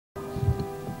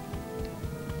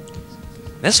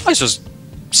This place was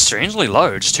strangely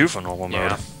large, too, for normal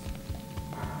mode.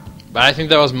 But I think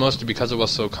that was mostly because it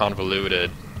was so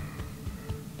convoluted.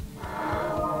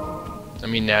 I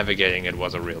mean, navigating it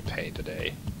was a real pain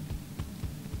today.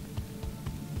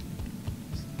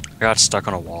 I got stuck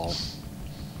on a wall.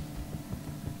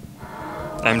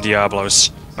 I'm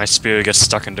Diablo's. My spirit gets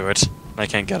stuck into it. I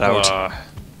can't get out.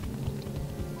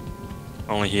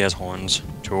 Only he has horns.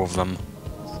 2 of them.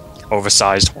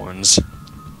 Oversized horns.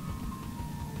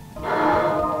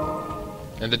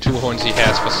 And the 2 horns he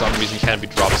has, for some reason, can be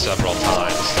dropped several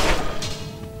times.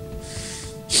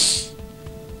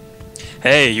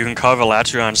 Hey, you can carve a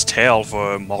Latrion's tail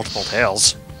for multiple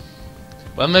tails.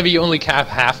 Well, maybe you only cap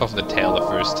half of the tail the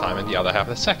first time and the other half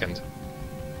the second.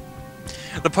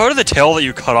 The part of the tail that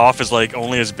you cut off is like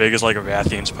only as big as like a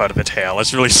Rathian's part of the tail.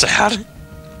 It's really sad.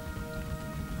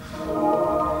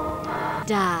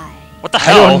 Die. What the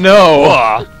hell? I don't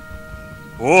know.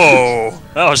 Whoa, whoa.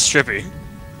 That was trippy.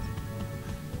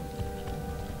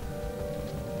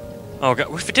 Oh god,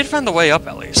 we did find the way up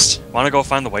at least. Want to go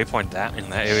find the waypoint in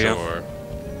that area? Sure.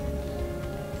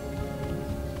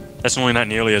 That's only not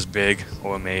nearly as big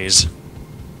or a maze.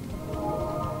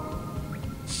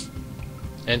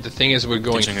 And the thing is, we're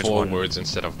going Teaching is forwards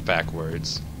instead of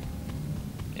backwards.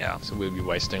 Yeah. So we'll be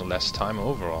wasting less time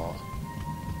overall.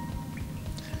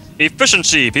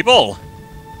 Efficiency, people!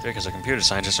 Drake is a computer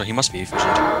scientist, so he must be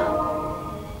efficient.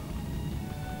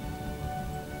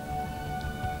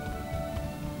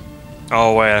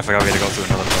 Oh wait, I forgot we had to go through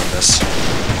another part of this.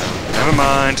 Never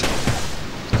mind.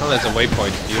 Oh, there's a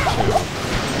waypoint here too.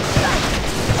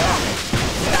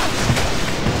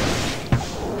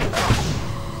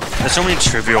 There's so many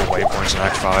trivial waypoints in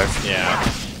Act 5. Yeah.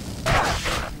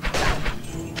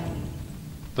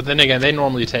 But then again, they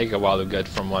normally take a while to get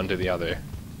from one to the other.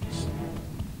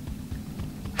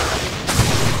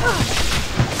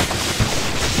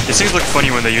 These things look funny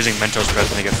when they're using Mentos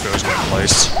Breath and they get frozen in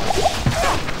place.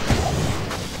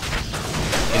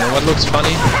 You know what looks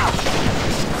funny?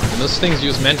 When those things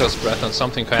use Mentos Breath on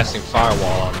something casting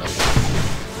Firewall on them.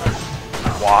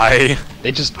 Why?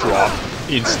 They just drop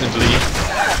instantly.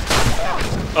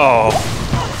 Oh.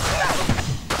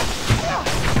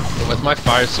 But with my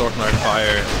Fire Sword, my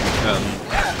fire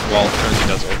wall currently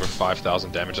does over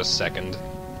 5,000 damage a second.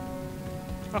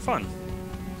 How fun.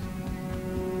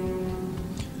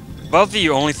 About the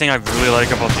only thing I really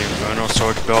like about the Inferno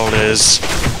Sword build is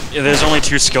there's only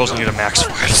 2 skills you need to max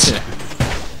for it.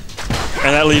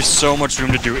 And that leaves so much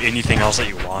room to do anything else that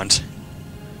you want.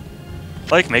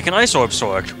 Like make an Ice Orb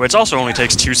Sword, which also only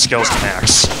takes 2 skills to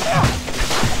max.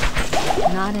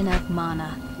 Not enough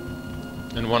mana.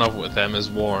 And one of them is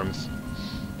Warmth.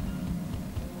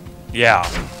 Yeah,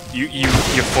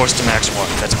 you're forced to max 1.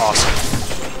 That's awesome.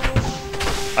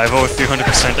 I have over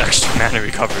 300% extra mana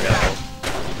recovery now.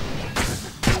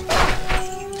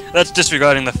 That's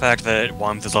disregarding the fact that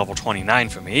Warmth is level 29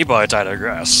 for me, but I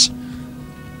digress.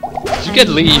 Did you get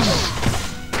Leaf?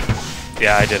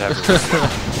 Yeah, I did have Leaf.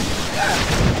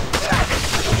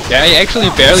 Yeah, I actually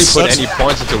barely put any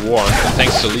points into Warmth, but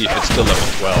thanks to Leaf, it's still level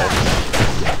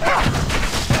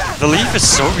 12. The Leaf is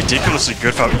so ridiculously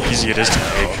good for how easy it is to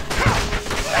make.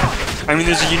 I mean,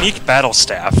 there's a unique battle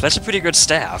staff. That's a pretty good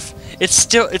staff. It's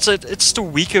just a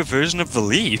weaker version of the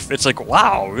Leaf. It's like,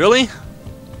 wow, really?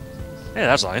 Hey,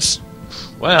 that's nice.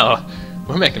 Well,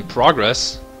 we're making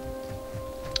progress.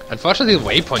 Unfortunately, the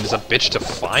waypoint is a bitch to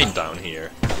find down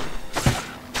here.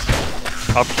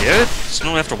 Up here? Just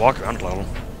don't have to walk around a little.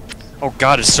 Oh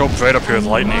god, it's so bright up here with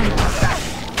lightning.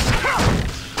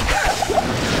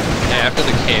 Yeah, after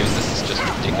the caves, this is just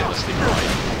ridiculously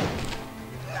bright.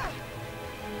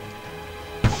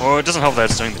 Well, it doesn't help that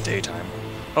it's during the daytime.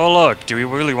 Oh look, do we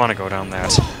really want to go down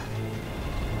that? Sure,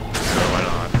 why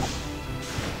not?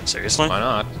 Seriously? Why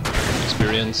not?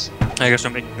 Experience. I guess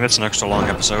we're making this an extra long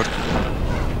episode.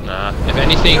 Nah. If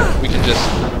anything, we can just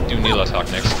do Neela Talk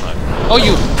next time. Oh,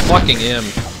 you fucking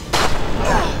imp!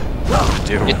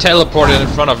 You teleported in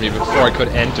front of me before I could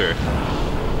enter.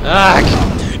 Ah!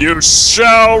 You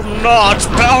shall not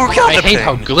bow. I hate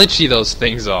how glitchy those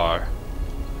things are.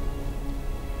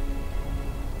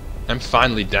 I'm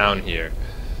finally down here.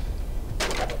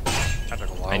 That took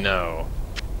a while. I know.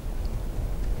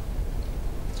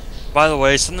 By the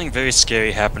way, something very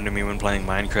scary happened to me when playing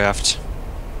Minecraft.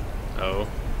 Oh,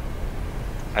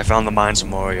 I found the Mines of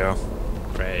Morio.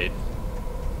 great.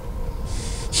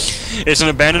 It's an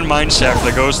abandoned mine shaft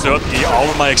that goes through all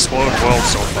of my explored world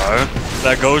so far,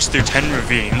 that goes through 10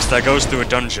 ravines, that goes through a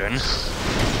dungeon,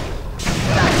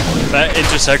 that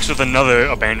intersects with another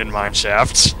abandoned mine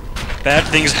shaft. Bad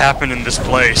things happen in this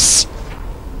place.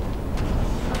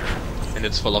 And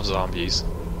it's full of zombies.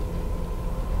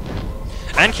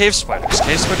 And cave spiders.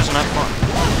 Cave spiders are not fun.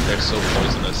 They're so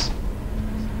poisonous.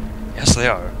 Yes, they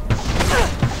are.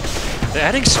 They're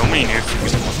adding so many new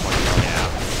things at 1.9. Yeah.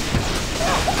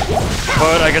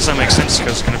 But I guess that makes sense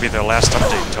because it's going to be their last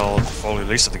update until the full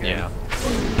release of the game. Yeah.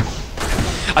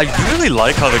 I really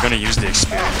like how they're going to use the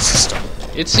experience system.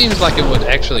 It seems like it would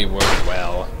actually work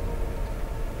well.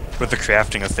 With the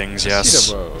crafting of things, Let's see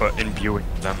yes. the road. But imbuing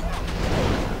them.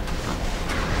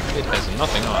 It has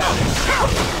nothing on it.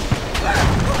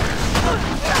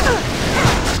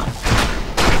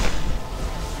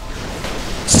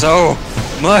 So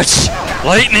much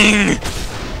lightning!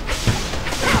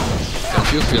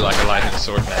 Don't you feel like a lightning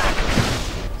sword man?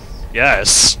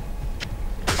 Yes.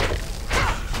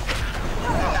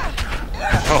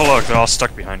 Oh look, they're all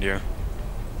stuck behind you.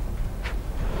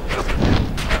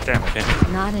 Damn, okay.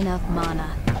 Not enough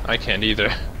mana. I can't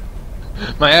either.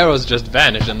 My arrows just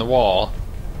vanished in the wall.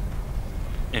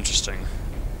 Interesting.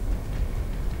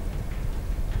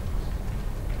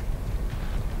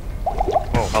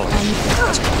 Oh, hello.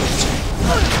 That's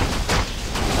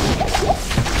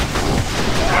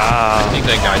I ah. think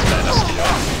that guy's Mana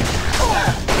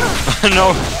Steel.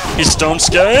 No, he's stone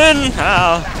skin!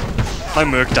 Ah. My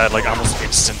Merc died like almost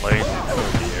instantly. Oh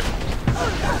dear.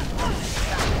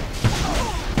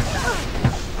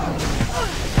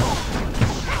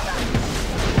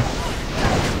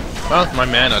 Well, my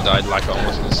mana died like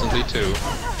almost instantly too.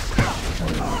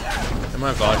 And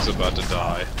my Vog's about to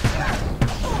die.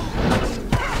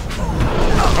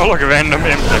 Oh look, a random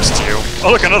imp next to you. Oh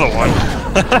look, another one.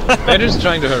 They're just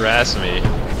trying to harass me.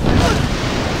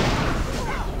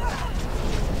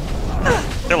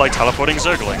 They're like teleporting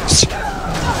zerglings.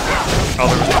 Oh,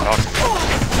 there was no knock.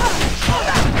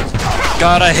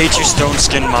 God, I hate you stone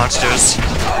skin monsters.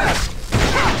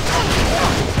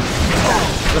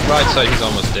 On the bright side, he's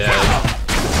almost dead.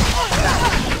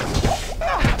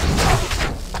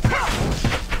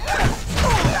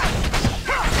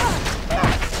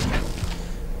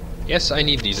 Yes, I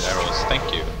need these arrows,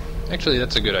 thank you. Actually,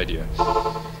 that's a good idea.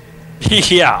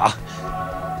 Yeah.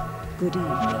 Good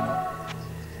evening.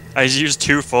 I used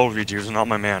 2 full redos and not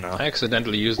my mana. I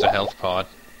accidentally used a health pot.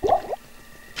 What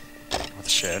the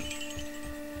shit?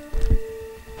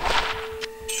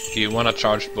 Do you want a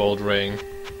charged bolt ring?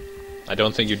 I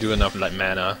don't think you do enough like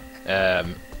mana.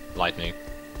 Lightning.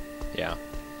 Yeah.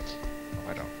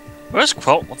 I don't. Where's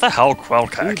Quell? What the hell,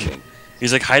 Quellcack?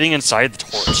 He's like hiding inside the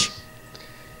torch.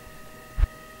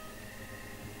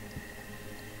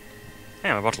 Hey,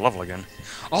 I'm about to level again.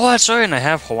 Oh, that's right, and I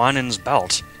have Hwanin's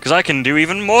belt. Because I can do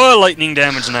even more lightning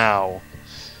damage now.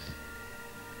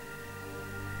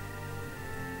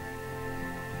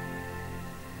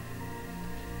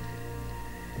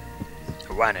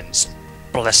 Hwanin's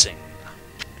blessing.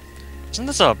 Isn't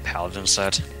this a paladin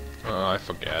set? Oh, I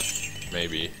forget.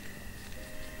 Maybe.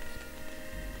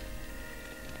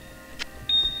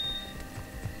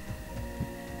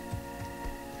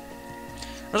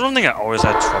 That's one thing I always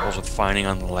had troubles with finding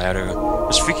on the ladder.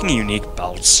 Was freaking unique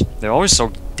belts. They're always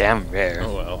so damn rare.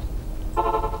 Oh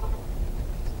well.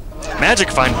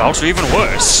 Magic find belts are even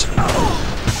worse.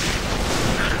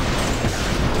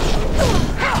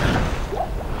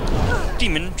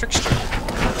 Demon trickster.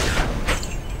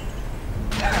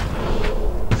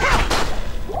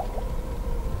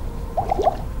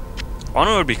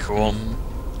 Wano would be cool.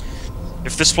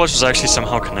 If this place was actually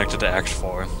somehow connected to Act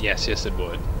 4. Yes, yes it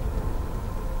would.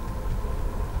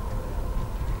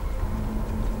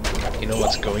 You know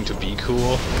what's going to be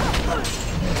cool?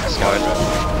 Skydrive.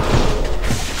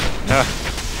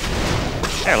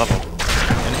 Hey, level.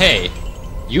 And hey,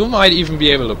 you might even be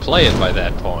able to play it by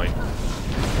that point.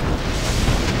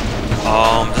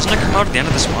 Doesn't it come out at the end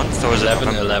of this month, or is it 11,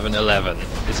 November? 11, 11.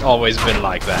 It's always been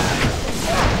like that.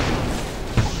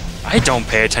 I don't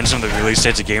pay attention to the release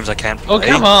dates of games I can't play. Oh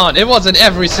come on! It was in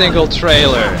every single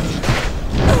trailer!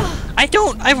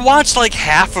 I've watched like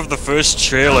half of the first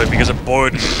trailer because it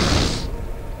bored me.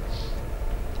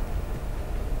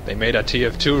 They made a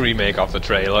TF2 remake of the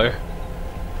trailer.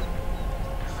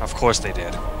 Of course they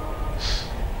did.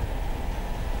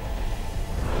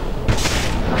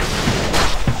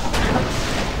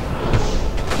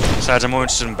 Besides, I'm more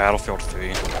interested in Battlefield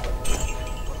 3.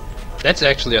 That's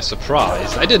actually a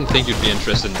surprise. I didn't think you'd be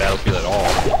interested in Battlefield at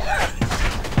all.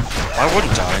 Why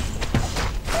wouldn't I?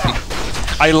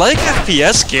 I like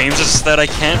FPS games, it's just that I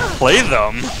can't play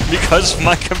them because of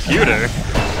my computer.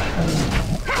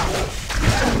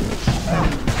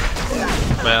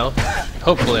 Well,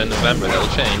 hopefully in November that'll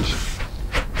change.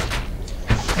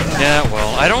 Yeah,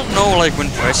 well, I don't know, like,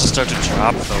 when prices start to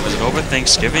drop, though. Is it over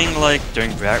Thanksgiving, like,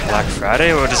 during Black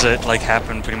Friday, or does it, like,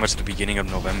 happen pretty much at the beginning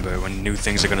of November, when new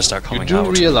things are gonna start coming You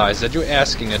out? do realize that you're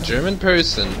asking a German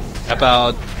person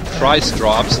about price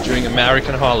drops during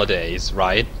American holidays,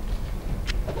 right?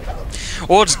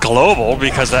 Well, it's global,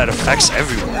 because that affects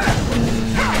everyone.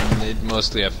 It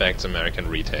mostly affects American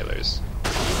retailers.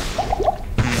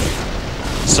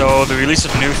 So, the release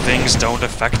of new things don't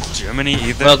affect Germany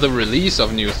either? Well, the release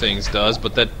of new things does,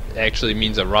 but that actually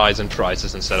means a rise in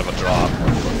prices instead of a drop.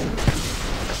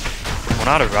 Well,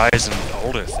 not a rise in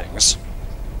older things.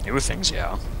 New things,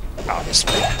 yeah.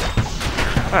 Obviously.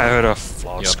 I heard a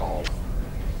flawed skull.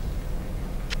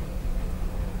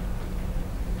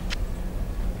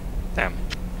 Damn.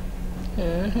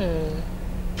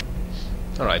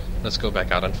 Alright, let's go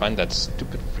back out and find that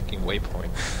stupid freaking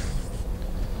waypoint.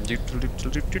 I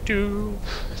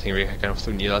think we can go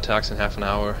through Neil attacks in half an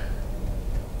hour.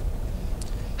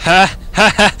 Ha ha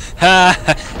ha ha!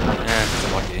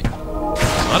 Lucky.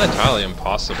 It's not entirely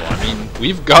impossible. I mean,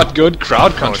 we've got good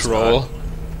crowd control.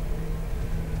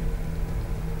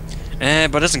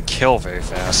 But it doesn't kill very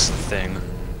fast, the thing.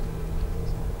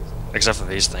 Except for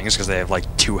these things, because they have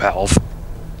like 2 health.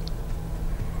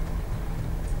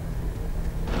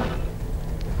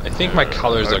 I think my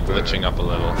colors are glitching up a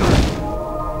little.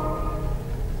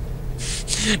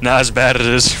 Not as bad as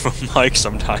it is for Mike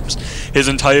sometimes. His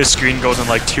entire screen goes in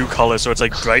like 2 colors, so it's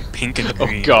like bright pink and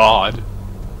green. Oh god.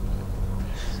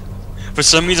 For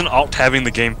some reason, alt-tabbing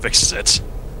the game fixes it.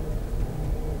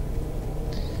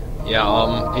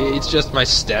 Yeah, it's just my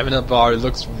stamina bar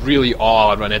looks really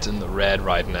odd when it's in the red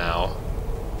right now.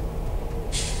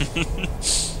 Did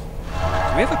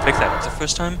we ever pick that up the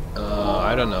first time?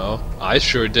 I don't know. I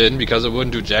sure didn't, because it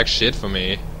wouldn't do jack shit for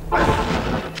me.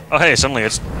 Oh hey, suddenly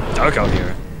it's dark out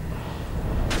here.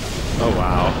 Oh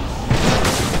wow.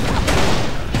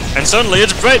 And suddenly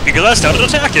it's bright because I started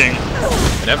attacking!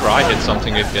 Whenever I hit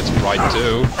something, it gets bright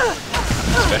too.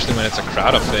 Especially when it's a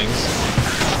crowd of things.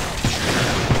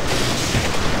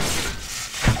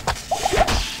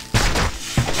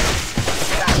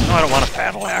 No, I don't want a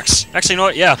battle axe. Actually, you know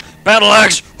what? Yeah, battle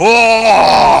axe!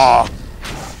 Oh!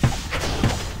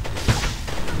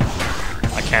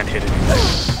 I can't hit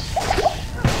anything.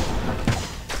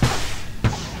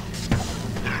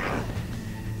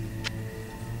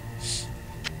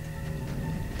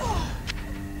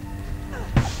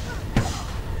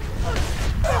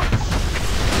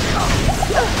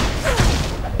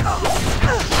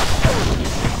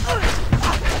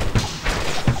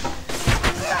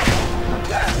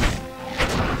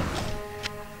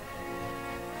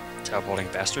 Teleporting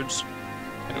bastards.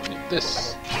 I don't need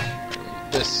this. I don't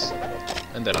need this.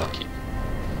 And then I'll keep.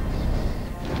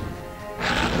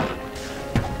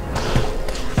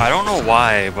 I don't know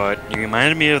why, but you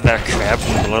reminded me of that crab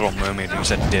from The Little Mermaid who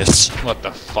said dis. What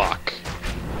the fuck?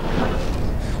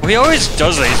 Well, he always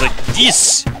does that. He's like,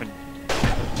 dis!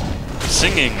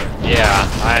 Singing. Yeah,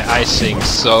 I sing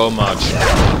so much.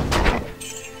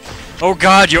 Oh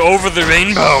god, you're over the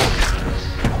rainbow!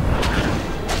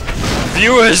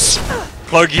 Viewers!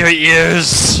 Plug your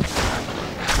ears!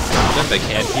 Then they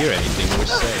can't hear anything we're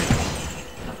saying.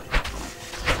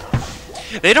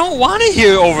 They don't want to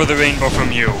hear Over the Rainbow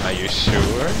from you! Are you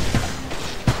sure?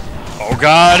 Oh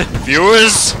god,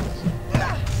 viewers!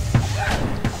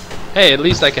 Hey, at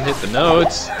least I can hit the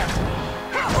notes.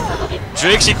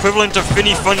 Drake's equivalent of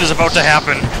Finny Fun is about to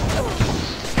happen.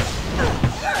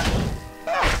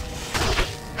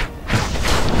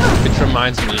 Which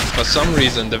reminds me, for some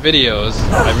reason, the videos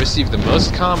I received the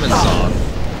most comments on,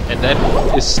 and that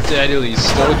is steadily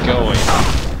still going,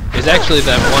 is actually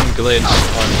that one glitch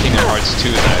on Kingdom Hearts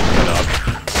 2 that I put up.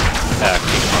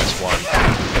 Kingdom Hearts 1.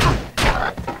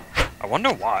 I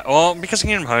wonder why. Well, because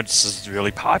Kingdom Hearts is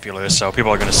really popular, so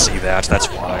people are gonna see that, that's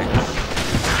why.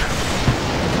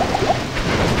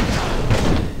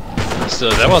 So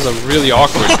that was a really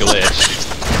awkward glitch.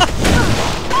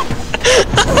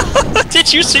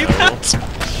 Did you see that?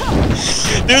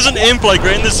 There's an imp like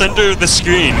right in the center of the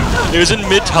screen. It was in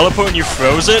mid-teleport and you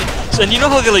froze it. And you know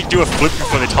how they like do a flip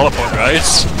before they teleport, right?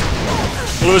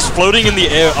 Well, it was floating in the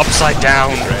air upside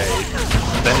down. Right.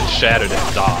 Then it shattered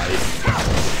and died.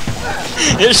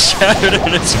 It shattered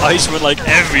and its ice went like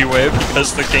everywhere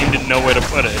because the game didn't know where to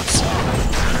put it.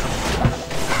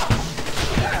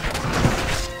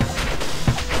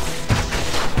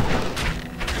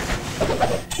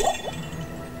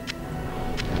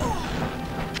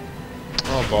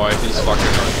 Oh boy, these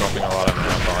fuckers are dropping a lot of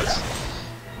nanobots.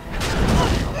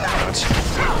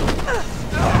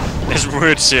 It's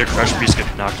weird to see a crush piece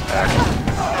get knocked back.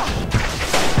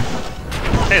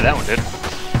 Hey, that one did.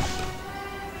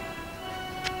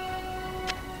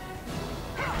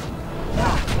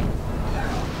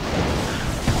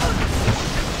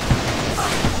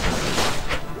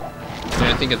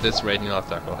 think at this rate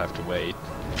Nilithak will have to wait.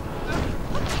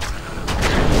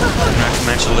 Not to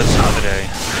mention lives another day.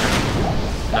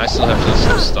 And I still have to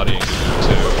start studying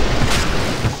too.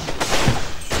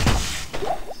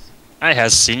 I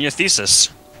has senior thesis.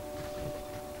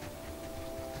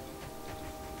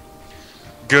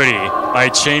 Goody. My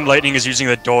chain lightning is using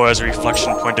the door as a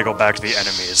reflection point to go back to the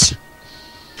enemies.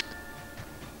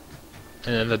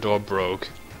 And then the door broke.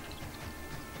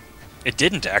 It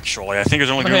didn't actually. I think it was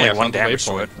only Oh, doing hey, like I one found the damage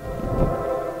to it.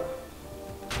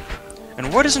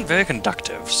 And wood isn't very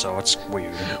conductive, so it's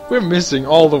weird. We're missing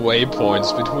all the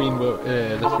waypoints between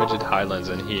the frigid highlands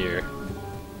and here.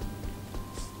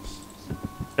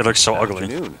 It looks so ugly.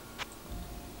 Afternoon.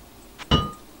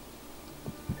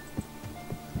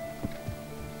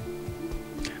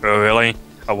 Oh really?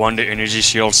 A Wonder Energy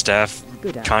Shield staff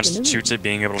Good afternoon. constitutes it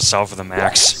being able to sell for the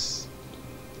max. Yes.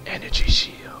 Energy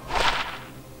shield.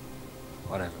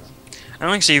 Whatever. I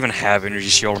don't think they even have Energy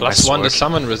Shield in my Plus one to sword.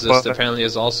 summon resist But- apparently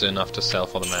is also enough to sell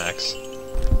for the max.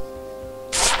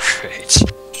 Great.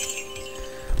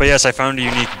 But yes, I found a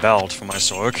unique belt for my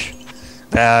sword.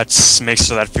 That makes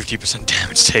so that 50%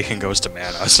 damage taken goes to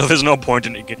mana, so there's no point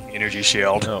in getting Energy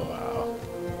Shield. Oh wow.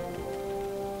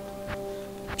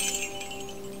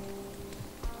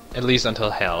 At least until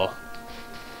hell.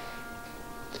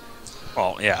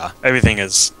 Well, yeah, everything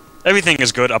is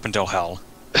good up until hell.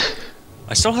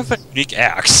 I still have a unique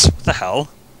axe. What the hell?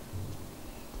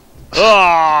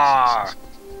 Ah!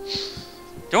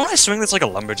 Don't I swing this like a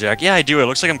lumberjack? Yeah, I do. It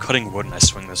looks like I'm cutting wood and I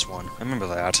swing this one. I remember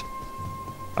that.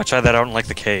 I tried that out in like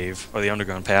the cave or the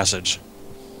underground passage.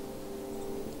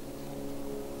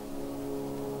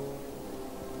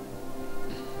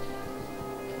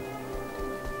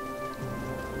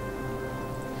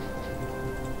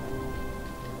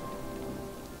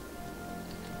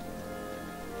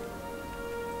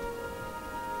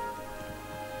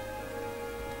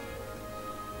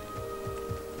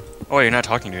 Oh, you're not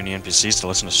talking to any NPCs to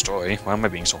listen to a story. Why am I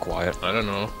being so quiet? I don't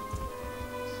know.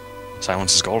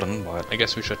 Silence is golden, but... I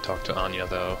guess we should talk to Anya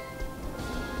though.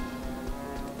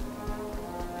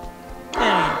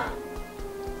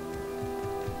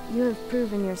 You have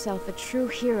proven yourself a true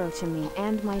hero to me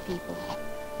and my people.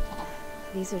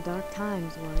 These are dark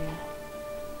times, warrior.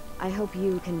 I hope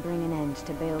you can bring an end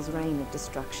to Baal's reign of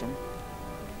destruction.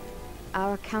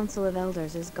 Our Council of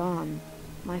Elders is gone.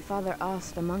 My father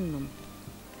Ost among them.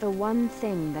 The one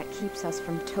thing that keeps us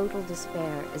from total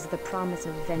despair is the promise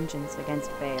of vengeance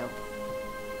against Baal.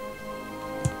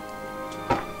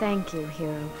 Thank you,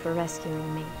 hero, for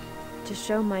rescuing me. To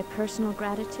show my personal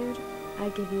gratitude, I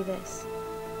give you this.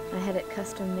 I had it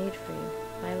custom made for you,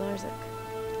 by Larzik.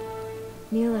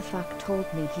 Nilithak told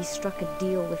me he struck a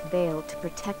deal with Baal to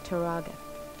protect Haraga.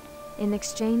 In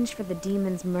exchange for the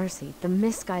demon's mercy, the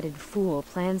misguided fool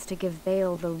plans to give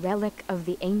Baal the relic of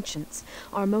the ancients,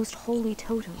 our most holy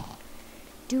totem.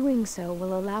 Doing so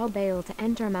will allow Baal to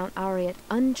enter Mount Ariat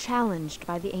unchallenged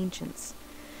by the ancients.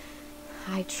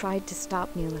 I tried to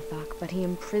stop Nilithak, but he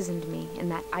imprisoned me in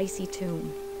that icy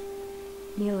tomb.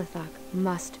 Nilithak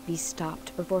must be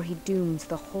stopped before he dooms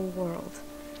the whole world.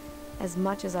 As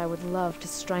much as I would love to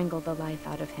strangle the life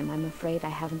out of him, I'm afraid I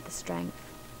haven't the strength.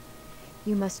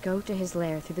 You must go to his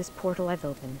lair through this portal I've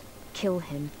opened, kill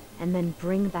him, and then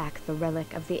bring back the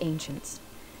relic of the ancients.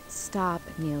 Stop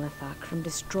Nilithak from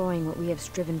destroying what we have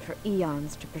striven for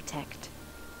eons to protect.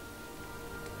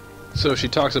 So she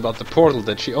talks about the portal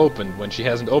that she opened when she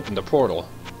hasn't opened the portal.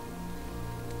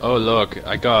 Oh look,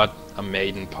 I got a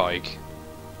maiden pike.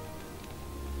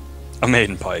 A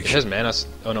maiden It pike. has mana.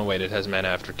 Oh no, wait, it has mana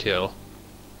after kill.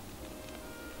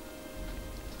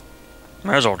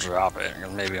 Might as well drop it,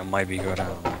 'cause maybe it might be good. I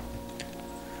don't know.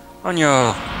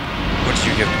 Anya, what did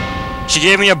you give me? She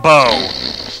gave me a bow!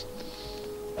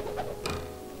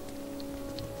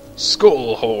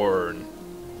 Skullhorn.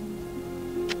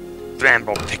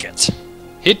 Bramble picket.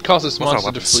 Hit causes What's our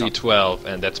monster to weapon flee suck? 12,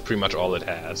 and that's pretty much all it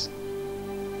has.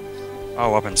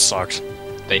 Our weapon sucks.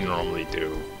 They normally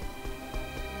do.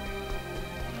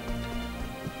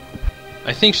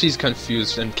 I think she's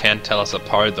confused and can't tell us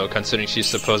apart though, considering she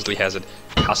supposedly has it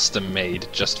custom made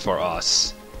just for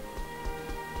us.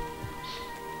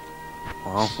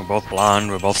 Well, we're both blonde,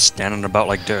 we're both standing about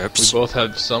like We derps. both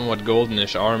have somewhat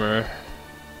goldenish armor.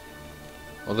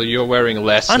 Although you're wearing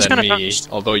less Mine's than kinda me, fast.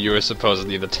 although you're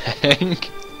supposedly the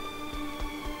tank.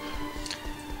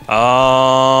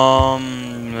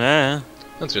 Yeah.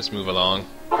 Let's just move along.